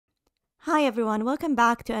Hi everyone, welcome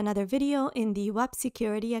back to another video in the Web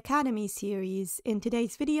Security Academy series. In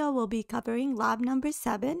today's video, we'll be covering lab number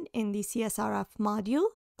 7 in the Csrf module,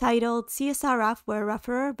 titled Csrf where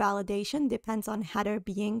referrer validation depends on header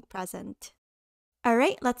being present.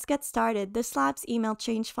 Alright, let's get started. This lab's email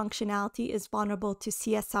change functionality is vulnerable to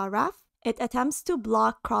Csrf. It attempts to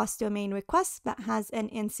block cross-domain requests but has an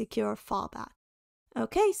insecure fallback.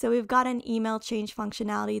 Okay, so we've got an email change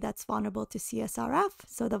functionality that's vulnerable to Csrf.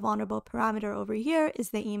 So the vulnerable parameter over here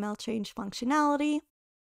is the email change functionality.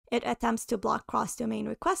 It attempts to block cross-domain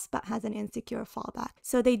requests but has an insecure fallback.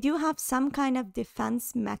 So they do have some kind of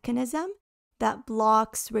defense mechanism that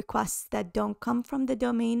blocks requests that don't come from the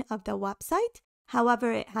domain of the website.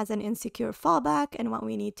 However, it has an insecure fallback, and what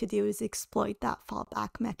we need to do is exploit that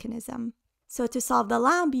fallback mechanism. So to solve the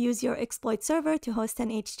lab, use your exploit server to host an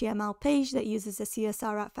HTML page that uses a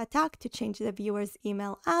Csrf attack to change the viewer's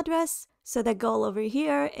email address. So the goal over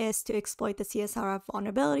here is to exploit the Csrf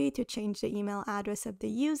vulnerability to change the email address of the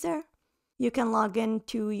user. You can log in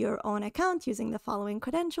to your own account using the following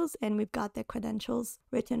credentials, and we've got the credentials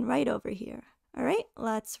written right over here. All right,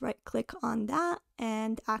 let's right-click on that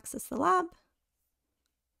and access the lab.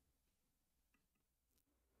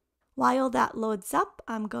 While that loads up,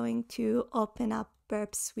 I'm going to open up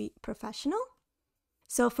Burp Suite Professional.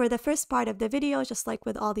 So for the first part of the video, just like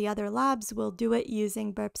with all the other labs, we'll do it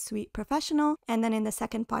using Burp Suite Professional. And then in the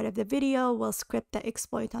second part of the video, we'll script the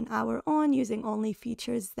exploit on our own using only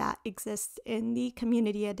features that exist in the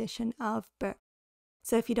community edition of Burp.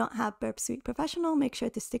 So if you don't have Burp Suite Professional, make sure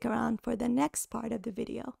to stick around for the next part of the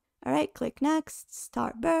video. All right, click Next,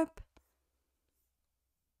 Start Burp.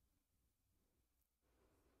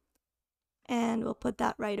 And we'll put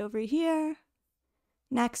that right over here.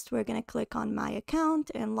 Next, we're going to click on My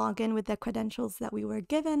Account and log in with the credentials that we were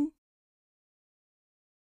given.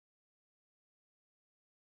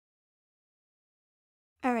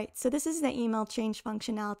 All right, so this is the email change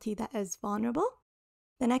functionality that is vulnerable.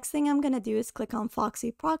 The next thing I'm going to do is click on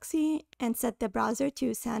Foxy Proxy and set the browser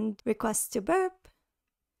to send requests to Burp.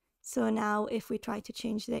 So now if we try to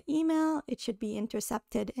change the email, it should be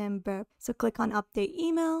intercepted in Burp. So click on Update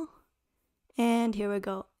Email. And here we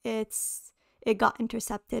go. It got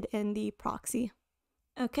intercepted in the proxy.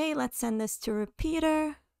 Okay, let's send this to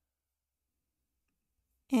repeater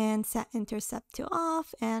and set intercept to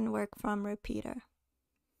off and work from repeater.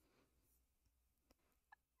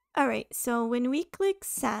 All right, so when we click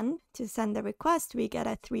send to send the request, we get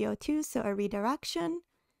a 302, so a redirection.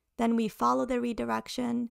 Then we follow the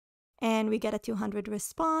redirection and we get a 200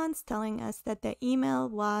 response telling us that the email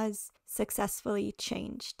was successfully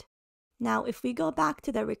changed. Now, if we go back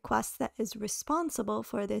to the request that is responsible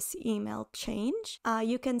for this email change,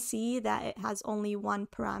 you can see that it has only one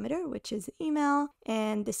parameter, which is email,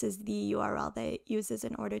 and this is the URL that it uses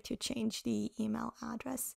in order to change the email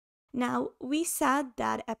address. Now, we said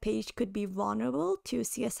that a page could be vulnerable to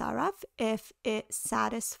Csrf if it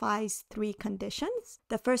satisfies 3 conditions.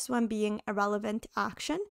 The first one being a relevant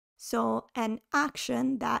action. So an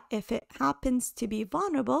action that if it happens to be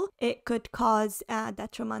vulnerable, it could cause a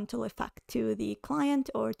detrimental effect to the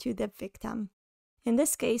client or to the victim. In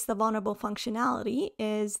this case, the vulnerable functionality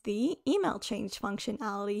is the email change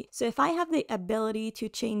functionality. So if I have the ability to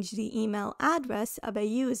change the email address of a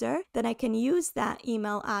user, then I can use that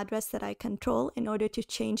email address that I control in order to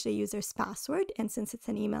change the user's password. And since it's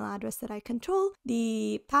an email address that I control,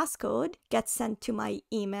 the passcode gets sent to my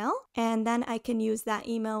email, and then I can use that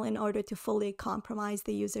email in order to fully compromise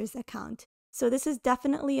the user's account. So this is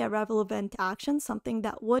definitely a relevant action, something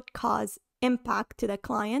that would cause impact to the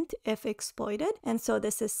client if exploited, and so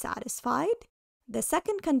this is satisfied. The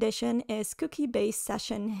second condition is cookie-based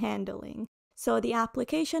session handling. So the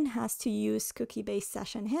application has to use cookie-based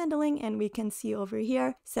session handling, and we can see over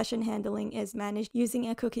here, session handling is managed using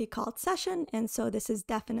a cookie called session, and so this is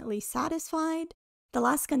definitely satisfied. The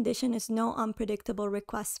last condition is no unpredictable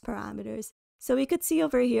request parameters. So we could see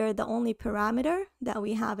over here the only parameter that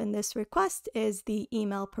we have in this request is the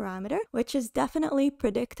email parameter, which is definitely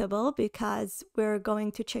predictable because we're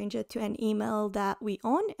going to change it to an email that we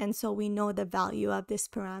own, and so we know the value of this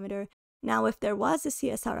parameter. Now, if there was a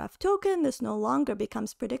Csrf token, this no longer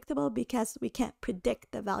becomes predictable because we can't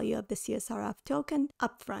predict the value of the Csrf token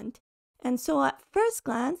upfront. And so at first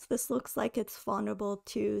glance, this looks like it's vulnerable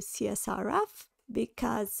to Csrf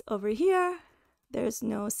because over here, there's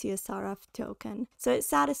no Csrf token. So it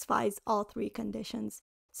satisfies all 3 conditions.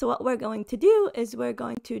 So what we're going to do is we're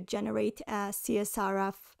going to generate a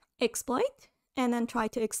Csrf exploit and then try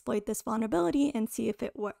to exploit this vulnerability and see if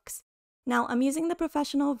it works. Now I'm using the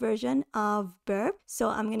professional version of Burp, so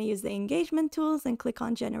I'm going to use the engagement tools and click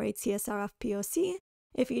on Generate Csrf POC.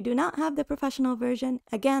 If you do not have the professional version,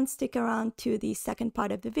 again, stick around to the second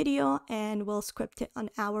part of the video and we'll script it on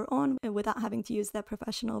our own without having to use the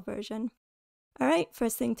professional version. All right,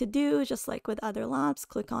 first thing to do, just like with other labs,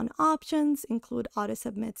 click on Options, include Auto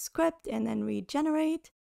Submit Script, and then Regenerate.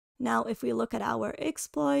 Now, if we look at our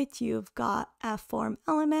exploit, you've got a form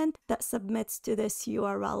element that submits to this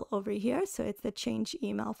URL over here. So it's the change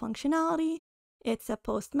email functionality. It's a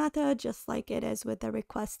post method, just like it is with the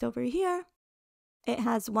request over here. It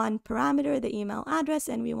has one parameter, the email address,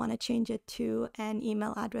 and we want to change it to an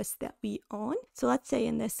email address that we own. So let's say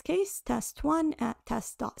in this case,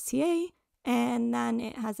 test1@test.ca. And then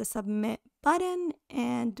it has a submit button,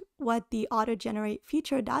 and what the auto generate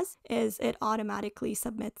feature does is it automatically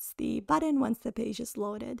submits the button once the page is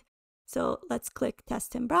loaded. So let's click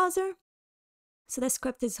test in browser. So the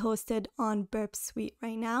script is hosted on Burp Suite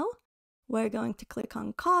right now. We're going to click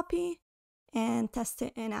on copy and test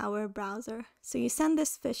it in our browser. So you send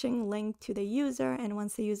this phishing link to the user, and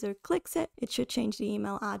once the user clicks it, it should change the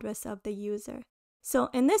email address of the user. So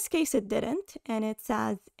in this case, it didn't, and it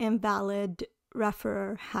says invalid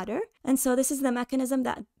referrer header. And so this is the mechanism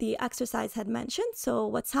that the exercise had mentioned. So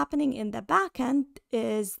what's happening in the backend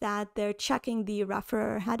is that they're checking the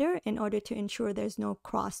referrer header in order to ensure there's no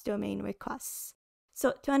cross-domain requests.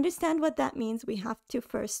 So to understand what that means, we have to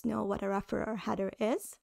first know what a referrer header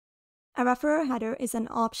is. A referrer header is an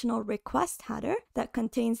optional request header that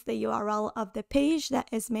contains the URL of the page that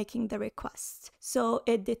is making the request. So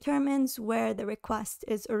it determines where the request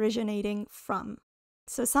is originating from.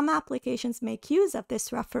 So some applications make use of this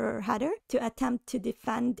referrer header to attempt to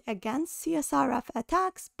defend against Csrf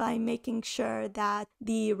attacks by making sure that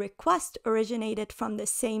the request originated from the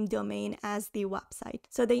same domain as the website.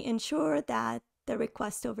 So they ensure that the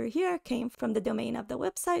request over here came from the domain of the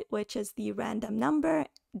website, which is the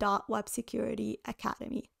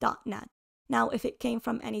randomnumber.websecurityacademy.net. Now, if it came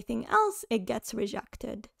from anything else, it gets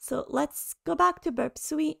rejected. So let's go back to Burp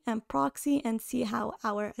Suite and proxy and see how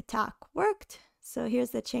our attack worked. So here's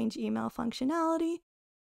the change email functionality.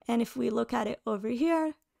 And if we look at it over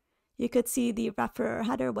here, you could see the referrer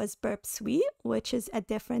header was Burp Suite, which is a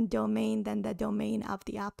different domain than the domain of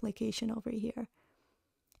the application over here.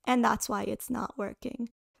 And that's why it's not working.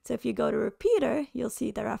 So if you go to repeater, you'll see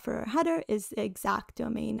the referrer header is the exact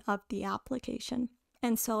domain of the application.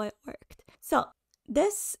 And so it worked. So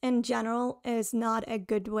this in general is not a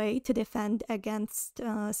good way to defend against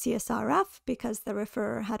Csrf because the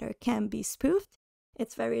referrer header can be spoofed.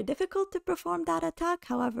 It's very difficult to perform that attack.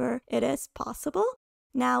 However, it is possible.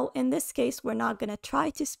 Now, in this case, we're not going to try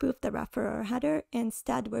to spoof the referrer header.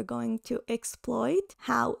 Instead, we're going to exploit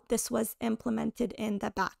how this was implemented in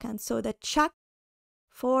the backend. So the check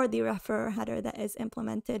for the referrer header that is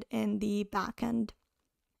implemented in the backend.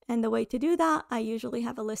 And the way to do that, I usually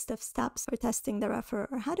have a list of steps for testing the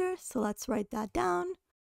referrer header. So let's write that down.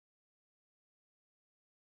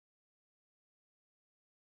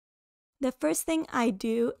 The first thing I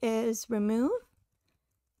do is remove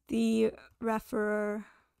the referrer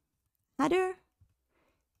header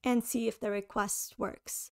and see if the request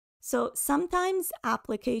works. So sometimes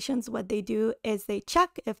applications, what they do is they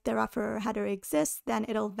check if the referrer header exists, then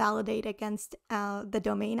it'll validate against the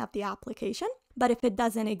domain of the application. But if it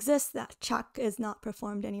doesn't exist, that check is not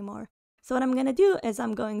performed anymore. So what I'm going to do is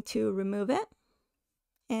I'm going to remove it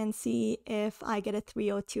and see if I get a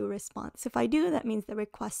 302 response. If I do, that means the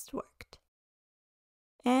request worked.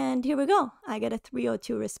 And here we go. I get a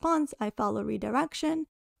 302 response. I follow redirection.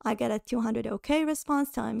 I get a 200 OK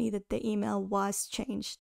response telling me that the email was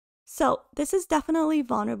changed. So this is definitely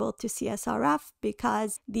vulnerable to Csrf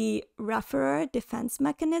because the referrer defense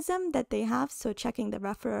mechanism that they have, so checking the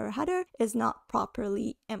referrer header, is not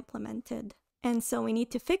properly implemented. And so we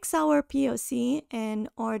need to fix our POC in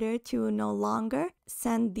order to no longer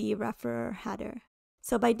send the referrer header.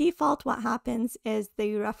 So by default, what happens is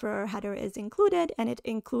the referrer header is included, and it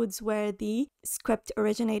includes where the script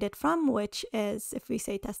originated from, which is, if we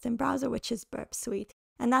say test in browser, which is Burp Suite.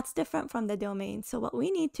 And that's different from the domain. So what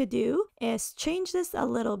we need to do is change this a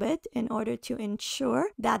little bit in order to ensure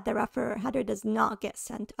that the referrer header does not get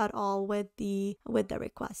sent at all with the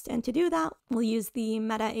request. And to do that, we'll use the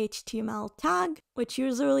meta HTML tag, which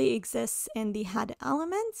usually exists in the head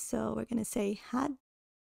element. So we're going to say head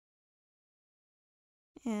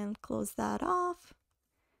and close that off.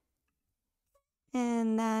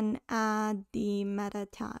 And then add the meta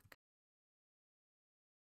tag.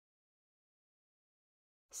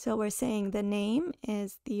 So we're saying the name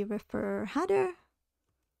is the referrer header.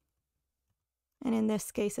 And in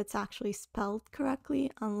this case, it's actually spelled correctly,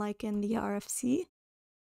 unlike in the RFC.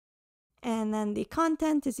 And then the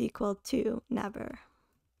content is equal to never.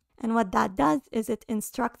 And what that does is it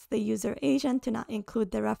instructs the user agent to not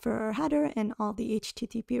include the referrer header in all the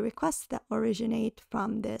HTTP requests that originate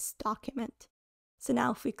from this document. So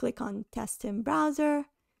now if we click on test in browser,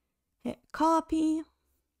 hit copy,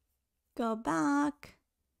 go back,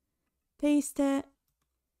 paste it,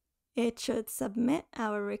 it should submit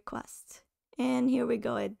our request. And here we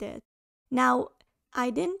go, it did. Now,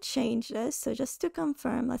 I didn't change this, so just to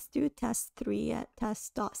confirm, let's do test3 at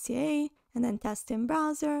test.ca, and then test in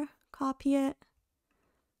browser, copy it,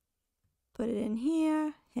 put it in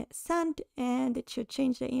here, hit send, and it should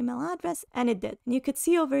change the email address, and it did. And you could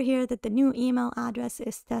see over here that the new email address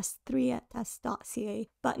is test3 at test.ca.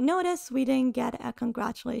 But notice we didn't get a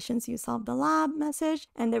congratulations, you solved the lab message,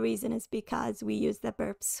 and the reason is because we used the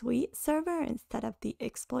Burp Suite server instead of the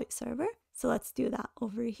exploit server. So let's do that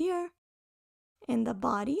over here. In the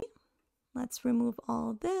body, let's remove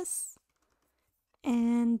all this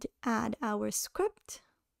and add our script.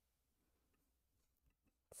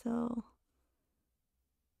 So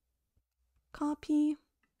copy,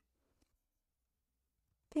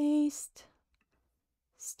 paste,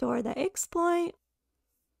 store the exploit,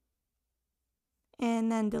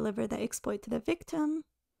 and then deliver the exploit to the victim.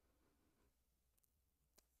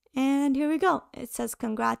 And here we go. It says,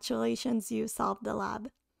 congratulations, you solved the lab.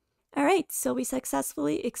 All right, so we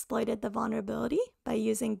successfully exploited the vulnerability by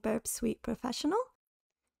using Burp Suite Professional.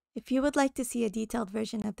 If you would like to see a detailed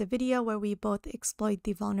version of the video where we both exploit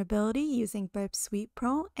the vulnerability using Burp Suite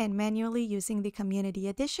Pro and manually using the Community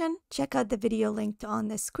Edition, check out the video linked on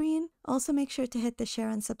the screen. Also make sure to hit the share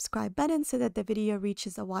and subscribe button so that the video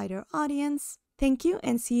reaches a wider audience. Thank you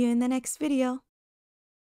and see you in the next video.